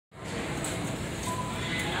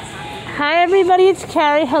Hi everybody, it's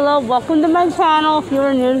Carrie. Hello, welcome to my channel. If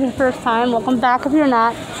you're new for the first time, welcome back if you're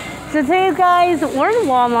not. So today, guys, we're in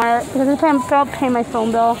Walmart because I'm about to pay my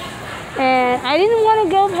phone bill. And I didn't want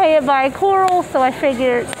to go pay it by Coral, so I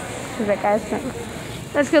figured, guys,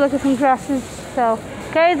 let's go look at some dresses. So,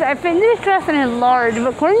 guys, I found this dress in a large,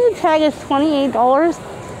 but according to the tag, it's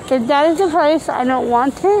 $28. If that is the price, I don't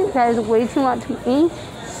want it. That is way too much to me.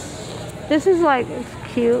 This is like, it's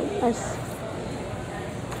cute.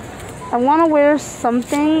 I want to wear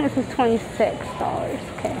something. This is $26.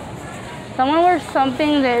 Okay. So I want to wear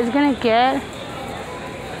something that is going to get,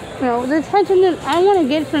 the attention that I want to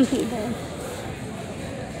get from people.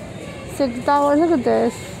 $6. Look at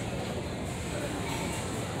this.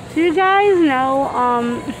 So you guys know,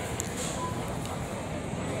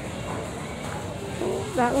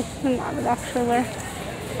 that looks like I would actually wear.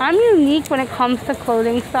 I'm unique when it comes to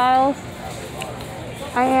clothing styles.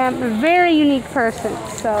 I am a very unique person,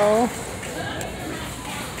 so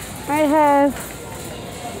I have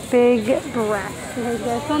big breasts. You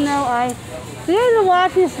guys don't know, you guys are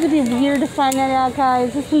watching, this is going to be weird to find that out,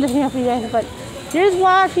 guys. This isn't different for you guys, but you're just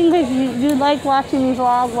watching because you like watching these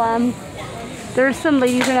vlogs when there's some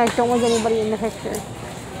ladies and I don't want anybody in the picture.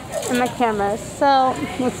 In my camera, so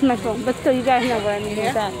what's my phone? But still, you guys know where I'm going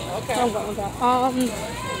with that. Okay. I'm going with that.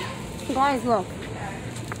 Guys, look.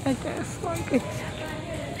 Like this.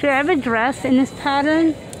 I have a dress in this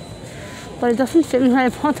pattern, but it doesn't fit me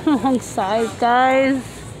right. I bought the wrong size, guys,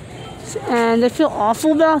 and I feel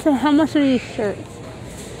awful about it. How much are these shirts?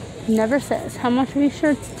 It never says. How much are these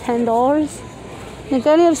shirts? $10. Like,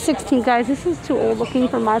 I only have 16, guys. This is too old looking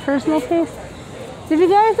for my personal taste. If you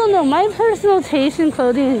guys don't know, my personal taste in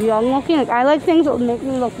clothing is young looking. Like, I like things that would make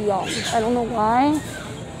me look young. I don't know why.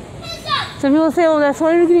 Some people say, oh, that's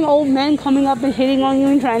why you're getting old men coming up and hitting on you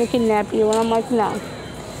and trying to kidnap you. And I'm like, no.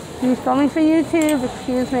 I'm filming for YouTube,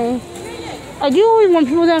 excuse me. I do always want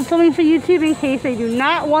people that I'm filming for YouTube in case they do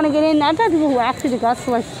not want to get in. I've had people who actually got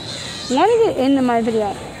to like, want to get into my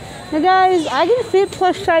video. Now guys, I can fit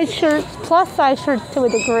plus size shirts to a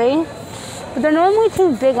degree. But they're normally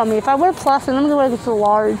too big on me. If I wear plus, then I'm going to wear this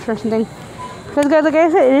large or something. Because guys, like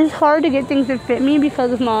I said, it is hard to get things that fit me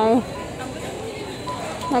because of my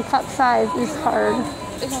cup size is hard.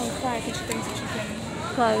 It's on fire because she thinks that she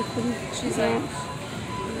can. She's like...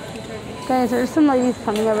 Guys, there's some ladies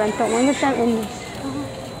coming over and don't want to get them in this.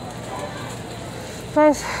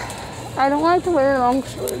 Guys, I don't like to wear long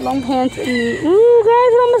pants in the... Ooh,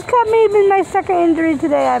 guys, it almost cut me. It's been my second injury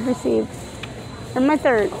today I've received. And my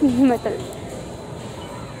third.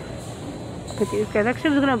 These guys.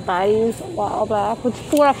 Actually, I was going to buy these a while back, which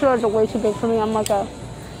 4XL are way too big for me. I'm like a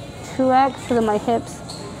 2X because of my hips.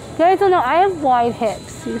 You guys don't know, I have wide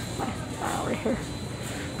hips. See my style right here.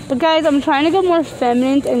 But guys, I'm trying to get more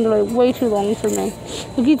feminine and they're like way too long for me.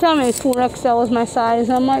 You keep telling me 4XL is my size,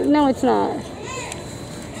 and I'm like, no, it's not.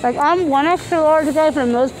 Like, I'm 1XL large, guys, for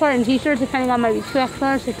the most part in t-shirts, depending on maybe 2XL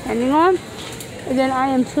large, depending on. And then I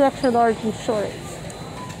am 2XL large in shorts.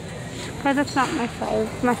 Guys, that's not my size,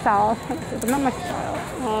 my style. But not my style.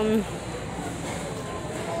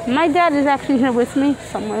 My dad is actually here with me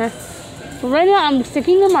somewhere. But right now, I'm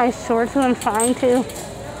sticking to my shorts because I'm trying to.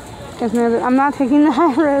 Because I'm not taking the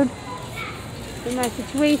high road. In my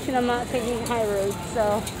situation, I'm not taking the high road.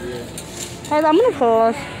 So, guys, I'm gonna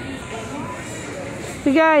pause.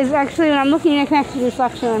 So, guys, actually, when I'm looking, I can actually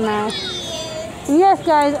reflection on that. And yes,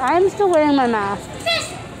 guys, I'm still wearing my mask.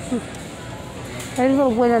 There's a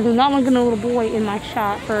little boy. I do not want to get a little boy in my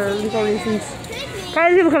shot for legal reasons.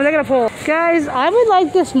 Guys, people come. They're gonna pull. Guys, I would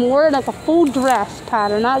like this more like a full dress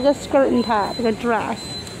pattern, not just skirt and top, like a dress.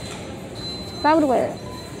 I would wear it.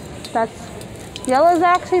 Yellow is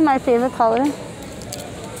actually my favorite color.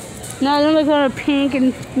 No, I don't like color pink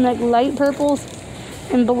and like light purples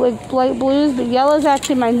and light blues, but yellow is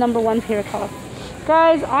actually my #1 favorite color.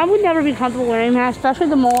 Guys, I would never be comfortable wearing that, especially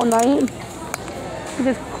the mall at night.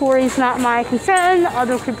 Because Corey's not my concern,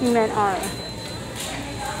 other creepy men are.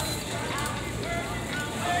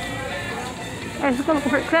 I just go looking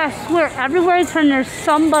for it. I swear, everywhere I turn, there's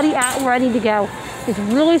somebody out ready to go. It's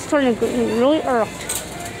really starting to get me really irked.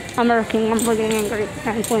 I'm irking, I'm getting angry.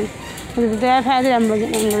 Because the day I've had it, I'm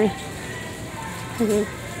getting angry. Okay.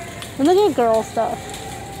 And look at girl stuff.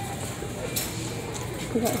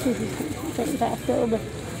 Guys, I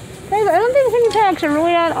don't think fanny packs are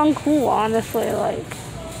really that uncool, honestly. Like,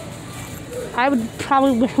 I would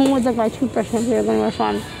probably wish one with like my toothbrush if you're going to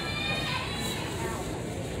fun.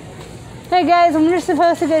 Hey guys, I'm just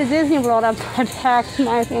supposed to go to Disney World. I packed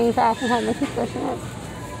my fanny pack and had my toothbrush in it.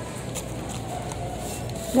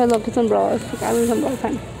 Okay, look, it's umbrellas. Like, I lose umbrella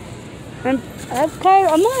time. I'm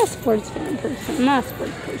not a sports fan person. I'm not a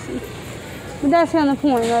sports person. But that's kind of the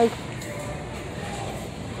point. Like,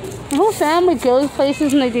 the whole family goes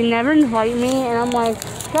places and like they never invite me, and I'm like,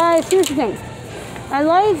 guys, here's the thing. I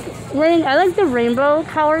like the rainbow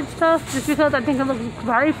colored stuff just because I think it looks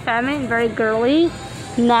very feminine, very girly.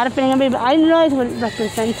 Not a fan of it, but I didn't realize what it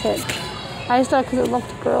represented. I just thought because it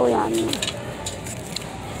looked girly on me.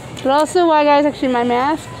 But also, why, guys, actually my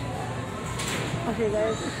mask. Okay,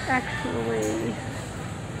 guys,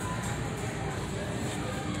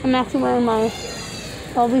 I'm actually wearing my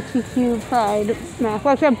LGBTQ pride mask.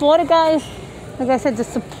 Well, actually, I bought it, guys, like I said, to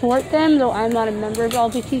support them, though I'm not a member of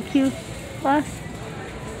LGBTQ plus.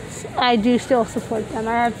 I do still support them.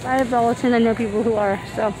 I have relatives, I know people who are,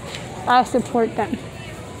 so I support them.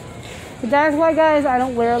 But that's why, guys, I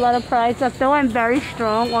don't wear a lot of pride stuff, though I'm very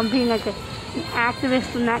strong on being like an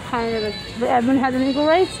activist and that kind of, like, everyone has equal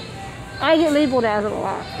rights. I get labeled as it a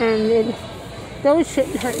lot, and those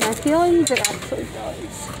shouldn't hurt my feelings. It actually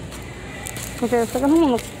does. Okay, so I don't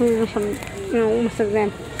want to look weird from, what's his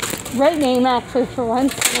name? Right name, actually, for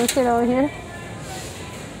once. I'm going to sit over here.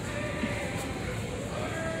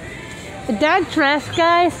 That dress,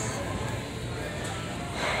 guys,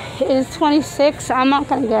 is $26. I'm not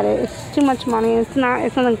going to get it. It's too much money. It's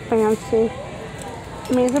nothing fancy.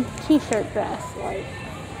 I mean, it's a t-shirt dress, like.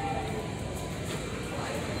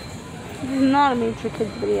 This is not a made for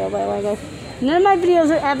kids video, by the way, guys. None of my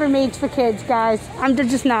videos are ever made for kids, guys. They're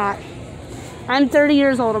just not. I'm 30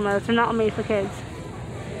 years old almost. They're not made for kids.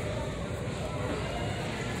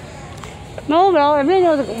 No, bro. Everybody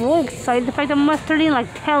knows, like, really excited the fact that I'm almost 30 and,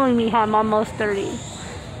 like, telling me how I'm almost 30.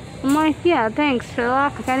 I'm like, yeah, thanks,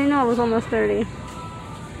 Sherlock. Like, I didn't know I was almost 30.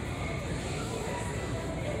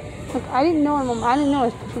 Like, I didn't know I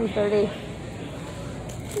was pushing 30.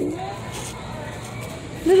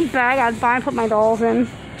 This is a bag I'd buy and put my dolls in.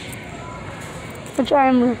 Which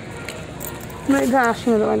I'm really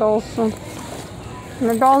passionate about my dolls. So. And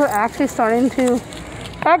the dolls are actually starting to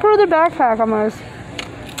outgrow their backpack almost.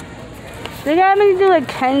 They got me to do like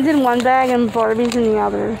Kens in one bag and Barbies in the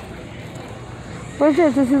other. What's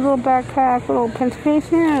this? This is a little backpack, a little pencil case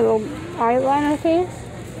here, a little eyeliner case.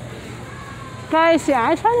 Guys, yeah,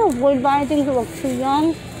 I try to avoid buying things that look too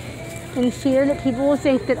young in fear that people will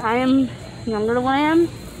think that I am younger than what I am.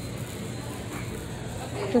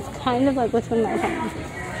 Just kind of like what's in my hand.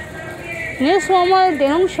 In this Walmart, they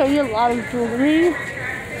don't show you a lot of jewelry.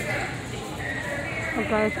 Oh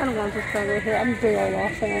guys, I don't want this bag right here. I'm a big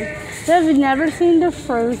Olaf fan. If you've never seen the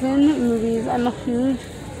Frozen movies, I'm a huge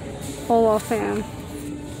Olaf fan.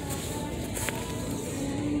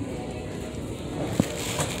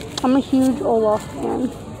 I'm a huge Olaf fan.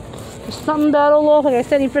 There's something about Olaf, like I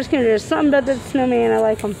said, he first came here. There's something about that snowman. I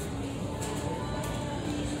like him.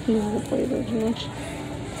 This is the boy version.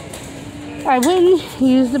 I wouldn't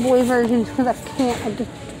use the boy version because I can't. I just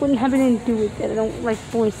wouldn't have anything to do with it. I don't like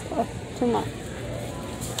boy stuff too much.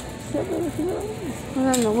 So, I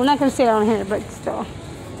don't know. We're not going to say it on here, but still.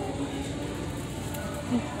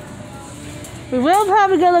 We will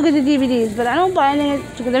probably go look at the DVDs, but I don't buy anything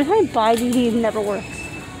because every time I buy DVDs, it never works.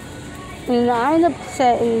 And I end up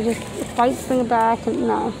upset and just fights bring it back and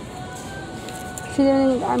no. See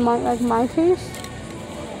anything I might like my taste?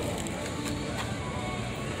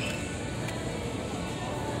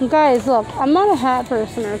 Guys, look, I'm not a hat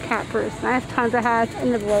person or a cat person. I have tons of hats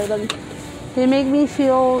and I wear them. They make me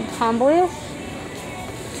feel tomboyish,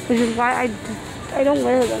 which is why I don't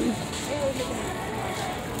wear them.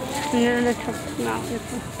 And they're no,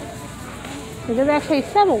 they did actually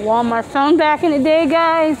have a Walmart phone back in the day,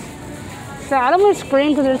 guys. So I don't want to scream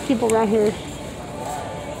because there's people around here.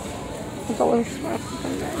 It's always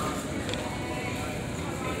something, guys.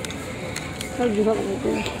 What did you want me to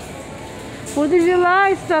do? 4th of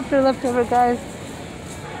July stuff are left over, guys.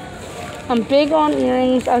 I'm big on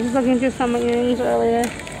earrings. I was just looking through some of my earrings earlier.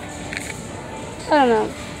 I don't know.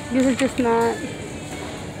 These are just not.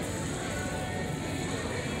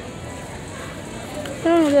 I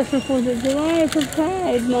don't know if that's for 4th of July. It's a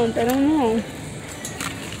Pride month. I don't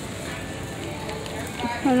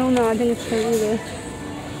know. I think it's for either.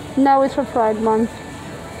 No, it's for Pride month.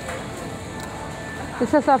 It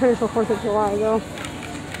says up here for 4th of July, though.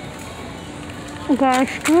 Oh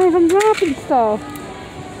gosh, guys, I'm dropping stuff.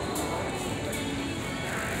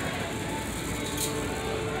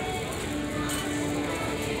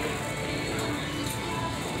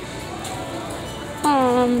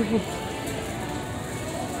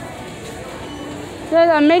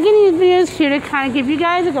 I'm making these videos here to kind of give you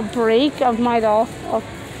guys like a break of my doll stuff.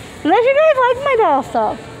 Unless you guys like my doll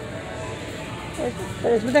stuff.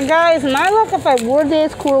 But then guys, my luck, if I wore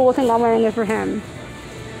this, cool, will think I'm wearing it for him.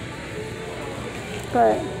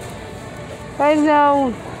 But guys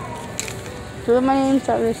know Do my name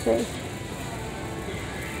start with C?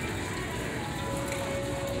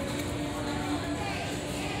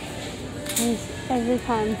 Every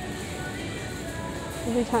time.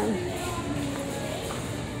 Every time.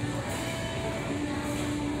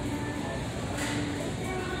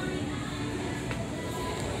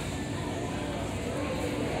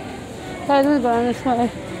 Guys, let's go this way.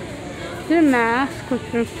 Get a mask,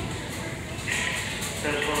 which is...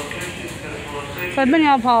 So I've been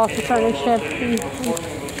out policy starting ship.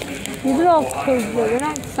 These are all kids, but they're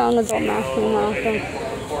not selling adult masks anymore, I think.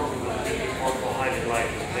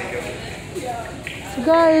 So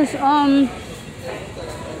guys, I'm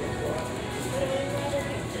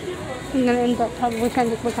gonna end up probably trying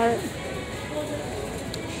to click on it.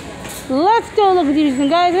 Let's go look at these. And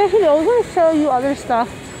guys, actually, I was gonna show you other stuff.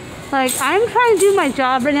 Like, I'm trying to do my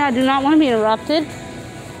job right now. I do not want to be interrupted.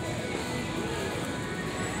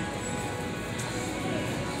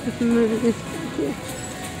 Let's move this here.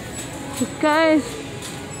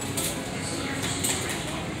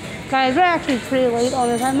 Guys, we're actually pretty late on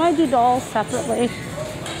this. I might do dolls separately.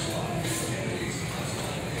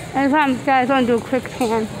 And I promise, guys, I want to do a quick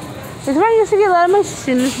pan. This is where I used to get a lot of my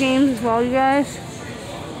Sims games as well, you guys.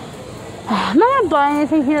 I'm not going to buy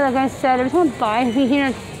anything here, like I said. Every time I buy anything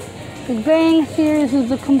here, Big Bang series is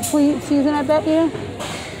the complete season, I bet you.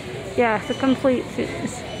 Yeah, it's the complete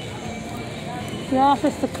series. The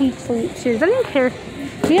Office, the complete series. I didn't care.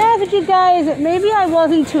 To be honest with you guys, maybe I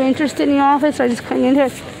wasn't too interested in The Office, so I just couldn't get into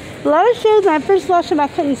it. A lot of shows, when I first watched them, I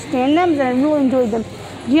couldn't stand them, but I really enjoyed them.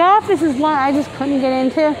 The Office is one I just couldn't get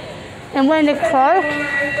into. And when Nick Clark,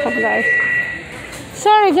 oh guys.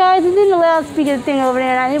 Sorry guys, I didn't allow speaker thing over there,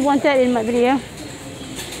 and I didn't want that in my video.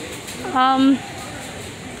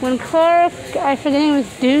 When Clark, I forget his name was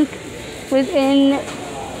Duke, was in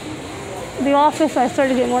The Office, I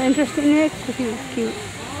started getting more interested in Nick because he was cute.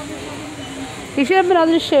 He should have been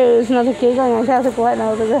other shows, and I was giggling. I was like, what? And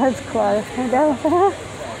I was like, that's Clark. You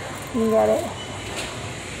got it.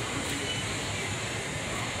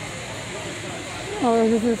 Oh,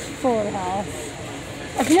 this is Full House.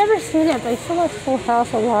 I've never seen it, but I still watch Full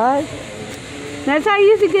House a lot. That's how I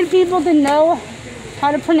used to get people to know how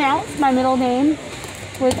to pronounce my middle name.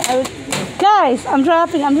 Guys, I'm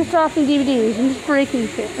just dropping DVDs. I'm just breaking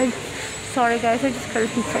shit. Sorry guys, I just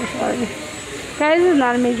cursed. I'm so sorry. Guys, this is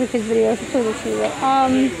not a major kids video, so please see it.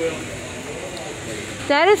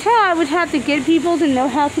 That is how I would have to get people to know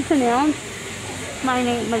how to pronounce my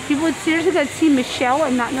name. Like, people would seriously go see Michelle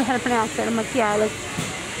and not know how to pronounce it. I'm like, yeah, like,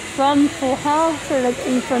 from Full House, or like,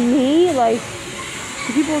 and from me, like,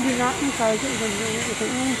 people do not think I was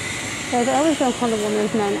guys, I always feel uncomfortable when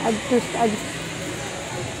there's men. I just.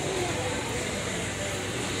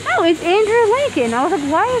 Oh, it's Andrew Lincoln. I was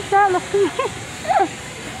like, why is that looking?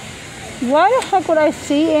 Why the heck would I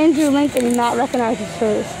see Andrew Lincoln and not recognize his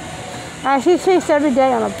face? I see his face every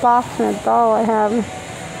day on a box and a doll I have.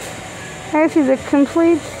 Actually, the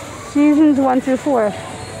complete seasons 1 through 4.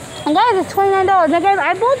 And guys, it's $29. Now guys,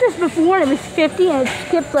 I bought this before and it was $50 and it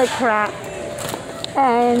skipped like crap.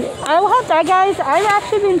 And I will have that, guys. I've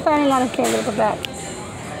actually been planning on a channel for that.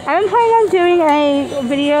 I've been planning on doing a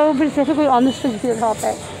video specifically on this particular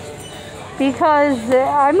topic. Because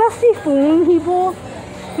I must be fooling people.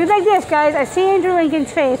 It's like this, guys. I see Andrew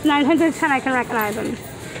Lincoln's face. 910 I can recognize him.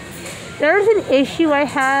 There's an issue I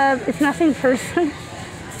have. It's nothing personal.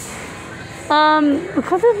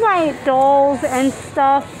 Because of my dolls and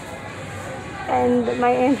stuff, and my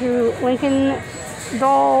Andrew Lincoln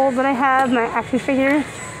doll that I have, my action figure,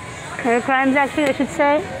 crimes action, I should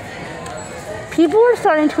say, people are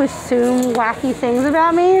starting to assume wacky things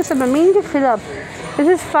about me, so I've been meaning to put up. This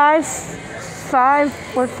is 5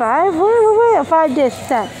 disc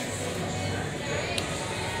set.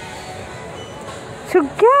 So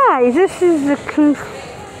guys, this is the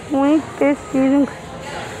complete this season.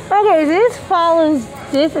 Okay, this follows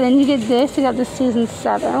this, and then you get this. You got the season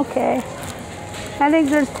 7. Okay, I think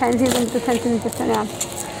there's 10 seasons. The 10 seasons just now.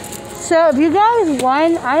 So if you guys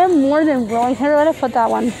want, I am more than willing. Here, let us put that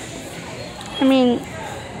one. I mean,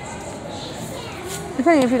 it's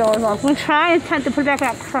only a few dollars off. I'm gonna try and attempt to put it back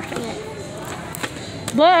without crushing it.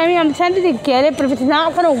 But I mean, I'm tempted to get it, but if it's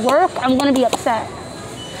not gonna work, I'm gonna be upset.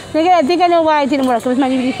 Again, I think I know why it didn't work. It was my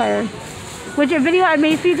DVD player. Which a video I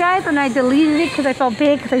made for you guys, and I deleted it because I felt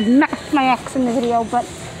bad because I smashed my ex in the video. But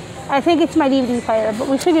I think it's my DVD player. But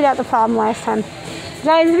we figured out the problem last time.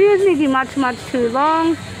 Guys, the videos may be much too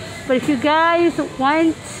long. But if you guys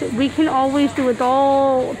want, we can always do a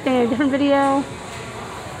doll thing in a different video.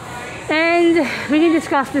 And we can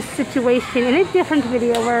discuss this situation in a different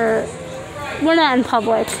video where we're not in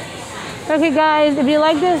public. Okay guys, if you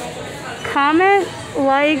like this, comment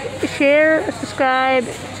like, share, subscribe.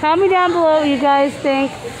 Tell me down below what you guys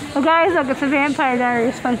think. Oh, guys, look, it's a Vampire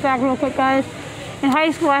Diaries. Fun fact real quick, guys. In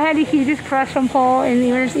high school, I had the hugest crush on Paul. And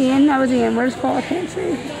where's Ian? I was Ian. Where's Paul? I can't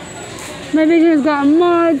see. My video's got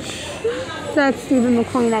much. That's Stephen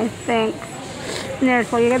McQueen, I think. And there's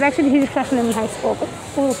Paul. You guys actually the hugest crush on him in high school. But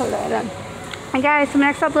we'll put that in. And guys, till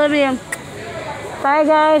next upload video. Bye,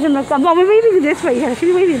 guys. Well, we're waving this way. You guys should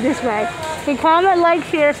be waving this way. Okay, comment, like,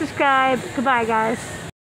 share, subscribe. Goodbye, guys.